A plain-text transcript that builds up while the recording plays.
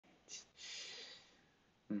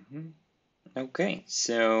Mhm. Okay,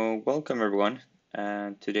 so welcome everyone.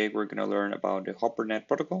 Today we're going to learn about the HOPRnet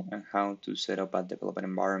protocol and how to set up a development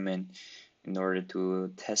environment in order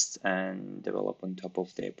to test and develop on top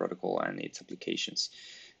of the protocol and its applications.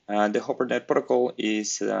 The HOPRnet protocol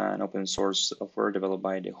is an open source software developed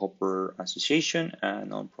by the HOPR Association, a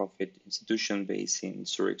nonprofit institution based in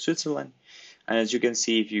Zurich, Switzerland. And as you can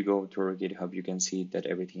see, if you go to our GitHub, you can see that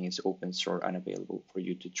everything is open source and available for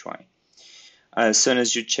you to try. As soon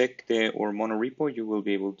as you check our mono repo, you will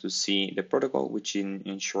be able to see the protocol, which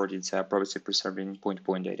in short, it's a privacy preserving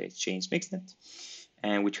point-to-point data exchange mixnet,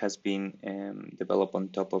 and which has been developed on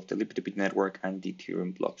top of the Liquid network and the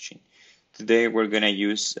Ethereum blockchain. Today, we're going to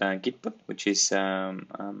use Gitpod, which is an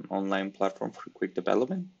online platform for quick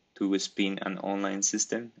development to spin an online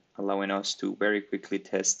system, allowing us to very quickly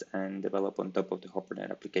test and develop on top of the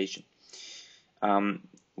HOPRnet application.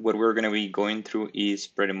 What we're going to be going through is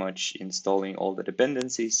pretty much installing all the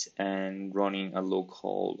dependencies and running a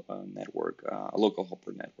local network, a local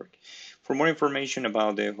HOPR network. For more information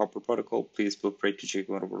about the HOPR protocol, please feel free to check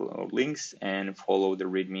out our links and follow the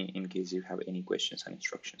README in case you have any questions and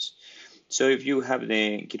instructions. So if you have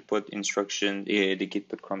the Gitpod instruction, the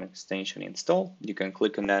Gitpod Chrome extension installed, you can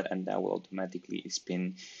click on that and that will automatically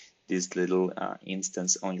spin this little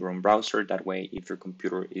instance on your own browser. That way, if your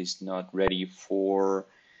computer is not ready for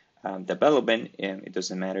development, it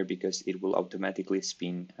doesn't matter because it will automatically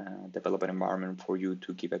spin a development environment for you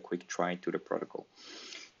to give a quick try to the protocol.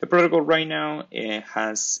 The protocol right now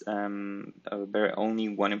has only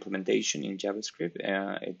one implementation in JavaScript.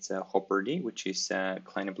 It's a HOPRD, which is a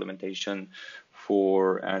client implementation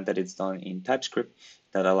for that it's done in TypeScript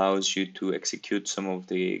that allows you to execute some of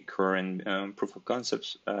the current proof of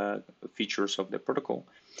concepts features of the protocol.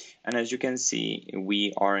 And as you can see,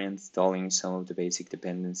 we are installing some of the basic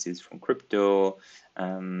dependencies from crypto,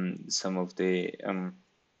 some of the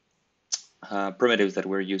primitives that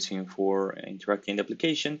we're using for interacting the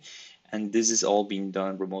application. And this is all being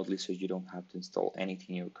done remotely, so you don't have to install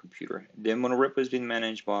anything in your computer. The monorepo has been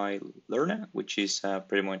managed by Lerna, which is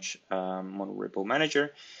pretty much a monorepo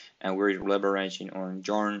manager. And we're leveraging on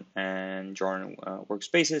Yarn and Yarn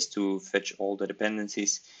workspaces to fetch all the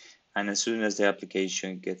dependencies. And as soon as the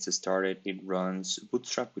application gets started, it runs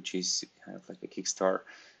Bootstrap, which is kind of like a kickstart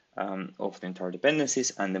of the entire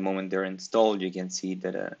dependencies. And the moment they're installed, you can see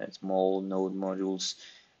that a small node modules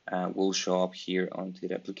will show up here onto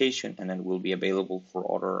the application, and then will be available for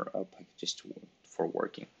other packages for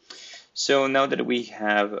working. So now that we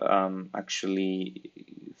have actually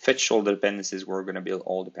fetched all the dependencies, we're going to build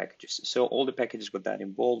all the packages. So all the packages, what that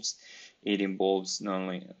involves, it involves not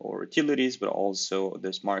only our utilities, but also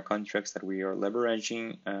the smart contracts that we are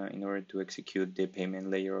leveraging in order to execute the payment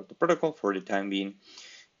layer of the protocol. For the time being,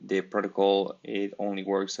 the protocol, it only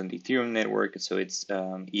works on the Ethereum network, so it's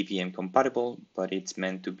EVM compatible, but it's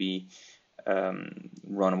meant to be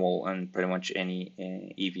runnable on pretty much any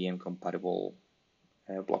EVM compatible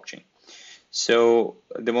blockchain. So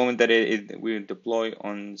the moment that we deploy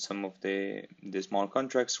on some of the smart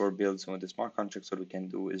contracts or build some of the smart contracts, what we can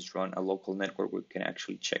do is run a local network. We can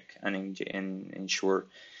actually check and ensure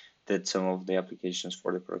that some of the applications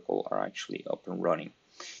for the protocol are actually up and running.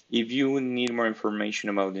 If you need more information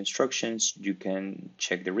about the instructions, you can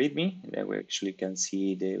check the README. That we actually can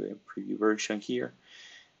see the preview version here.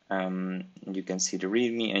 You can see the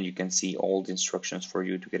README and you can see all the instructions for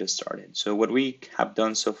you to get started. So what we have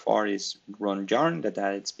done so far is run Yarn, that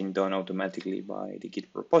it's been done automatically by the Git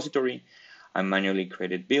repository. I manually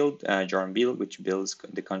created build, Yarn build, which builds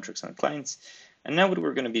the contracts and clients. And now what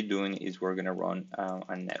we're going to be doing is we're going to run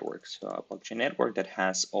a network, so a blockchain network that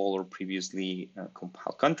has all our previously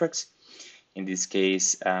compiled contracts. In this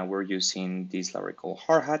case, we're using this library called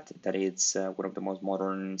HARHAT, that is one of the most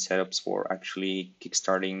modern setups for actually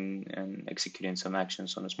kickstarting and executing some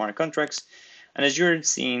actions on the smart contracts. And as you're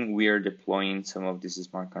seeing, we are deploying some of these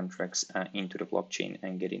smart contracts into the blockchain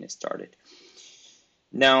and getting it started.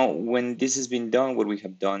 Now, when this has been done, what we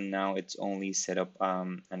have done now, it's only set up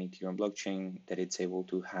an Ethereum blockchain that it's able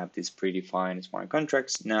to have these predefined smart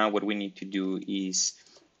contracts. Now, what we need to do is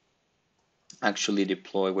actually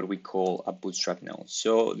deploy what we call a Bootstrap node.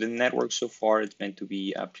 So the network so far is meant to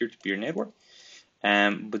be a peer-to-peer network,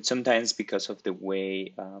 but sometimes because of the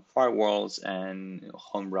way firewalls and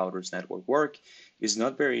home routers network work, it's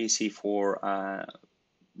not very easy for a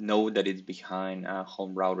node that is behind a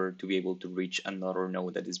home router to be able to reach another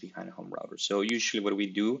node that is behind a home router. So usually what we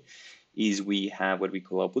do is we have what we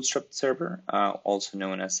call a Bootstrap server, also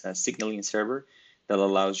known as a signaling server, that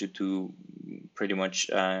allows you to pretty much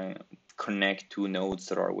connect two nodes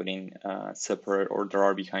that are within separate or that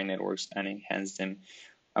are behind networks and enhance them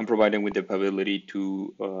and provided with the ability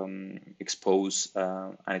to expose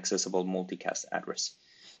an accessible multicast address.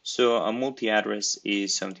 So a multi-address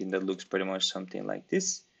is something that looks pretty much something like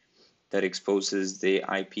this, that exposes the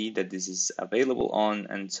IP that this is available on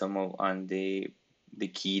and the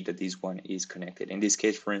key that this one is connected. In this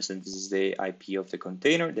case, for instance, this is the IP of the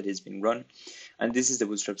container that is being run, and this is the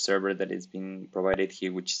Bootstrap server that is being provided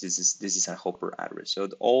here, which this is a HOPR address. So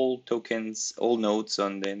all tokens, all nodes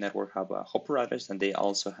on the network have a HOPR address, and they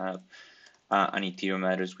also have an Ethereum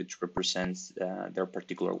address which represents their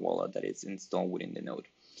particular wallet that is installed within the node.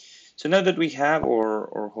 So now that we have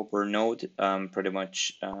our HOPR node, pretty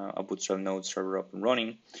much a Bootstrap node server up and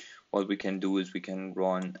running, what we can do is we can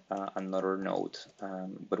run another node,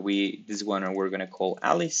 but this one we're going to call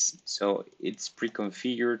Alice. So it's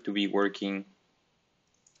pre-configured to be working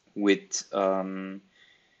with in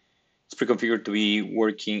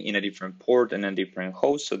a different port and a different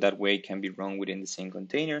host, so that way it can be run within the same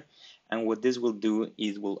container. And what this will do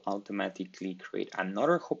is will automatically create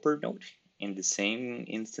another HOPR node in the same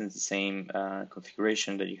instance, the same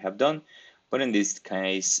configuration that you have done. But in this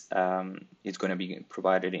case, it's going to be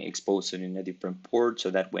provided and exposed in a different port, so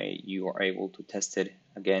that way you are able to test it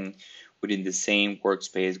again within the same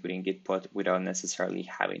workspace within Gitpod without necessarily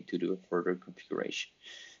having to do a further configuration.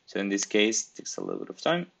 So in this case, it takes a little bit of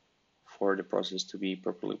time for the process to be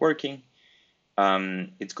properly working.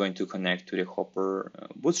 It's going to connect to the HOPR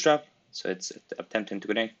Bootstrap. So it's attempting to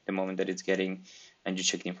connect. The moment that it's getting and you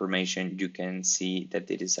check the information, you can see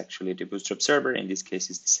that it is actually the Bootstrap server. In this case,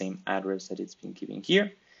 it's the same address that it's been given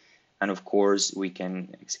here. And of course, we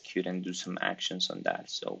can execute and do some actions on that.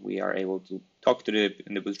 So we are able to talk to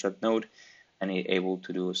the Bootstrap node and able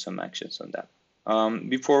to do some actions on that.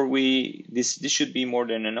 This should be more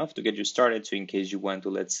than enough to get you started. So in case you want to,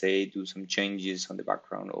 let's say, do some changes on the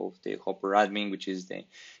background of the HOPR admin, which is the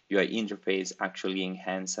UI interface, actually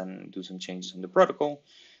enhance and do some changes on the protocol,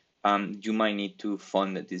 you might need to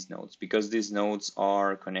fund these nodes, because these nodes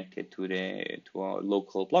are connected to a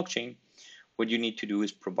local blockchain. What you need to do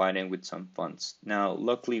is provide them with some funds. Now,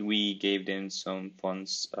 luckily, we gave them some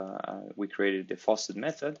funds. We created the faucet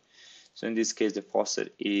method. So in this case, the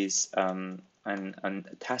faucet is a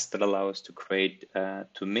task that allows us to create,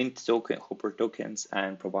 to mint HOPR tokens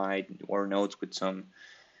and provide our nodes with some,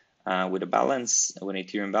 with a balance, with an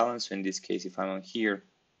Ethereum balance. So in this case, if I'm on here,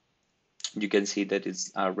 you can see that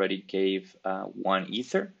it's already gave 1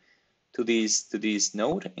 Ether to this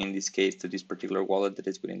node, in this case, to this particular wallet that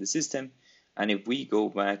is within the system. And if we go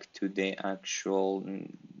back to the actual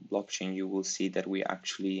blockchain, you will see that we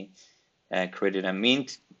actually created a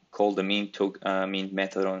mint called the mint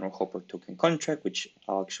method on our HOPR token contract, which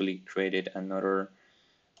actually created another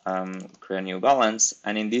create a new balance.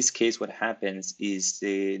 And in this case, what happens is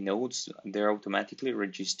the nodes, they're automatically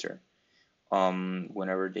register.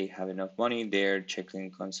 Whenever they have enough money, they're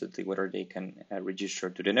checking constantly whether they can register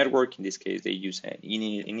to the network. In this case, they use an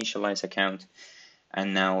initialized account,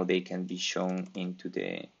 and now they can be shown into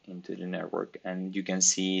the network. And you can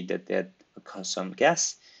see that costs some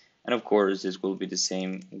gas. And of course, this will be the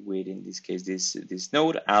same with, in this case, this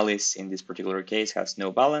node. Alice, in this particular case, has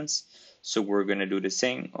no balance. So we're going to do the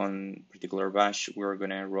same on particular bash. We're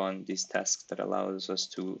going to run this task that allows us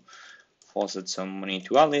to faucet some money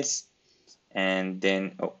to Alice. And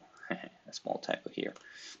then, oh, a small typo here.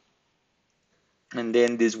 And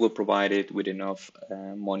then this will provide it with enough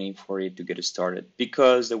money for it to get started.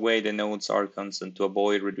 Because the way the nodes are constant, to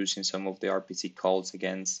avoid reducing some of the RPC calls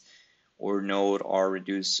against or node are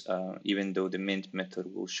reduced, even though the mint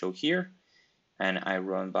method will show here, and I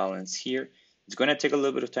run balance here. It's going to take a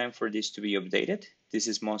little bit of time for this to be updated. This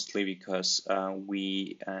is mostly because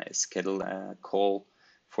we schedule a call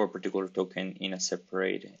for a particular token in a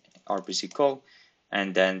separate RPC call,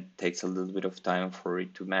 and then takes a little bit of time for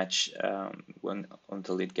it to match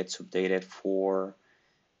until it gets updated for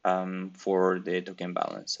the token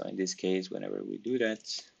balance. So in this case, whenever we do that,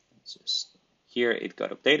 it's just here it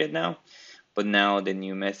got updated now, but now the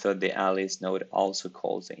new method, the Alice node, also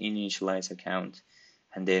calls the initialize account,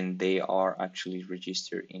 and then they are actually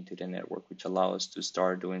registered into the network, which allows us to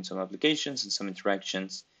start doing some applications and some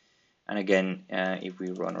interactions. And again, if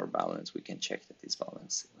we run our balance, we can check that this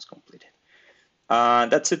balance was completed.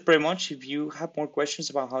 That's it pretty much. If you have more questions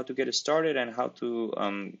about how to get started and how to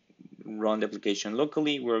run the application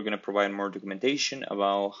locally, we're going to provide more documentation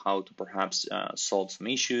about how to perhaps solve some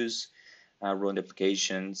issues, run the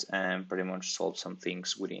applications, and pretty much solve some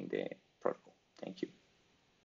things within the protocol. Thank you.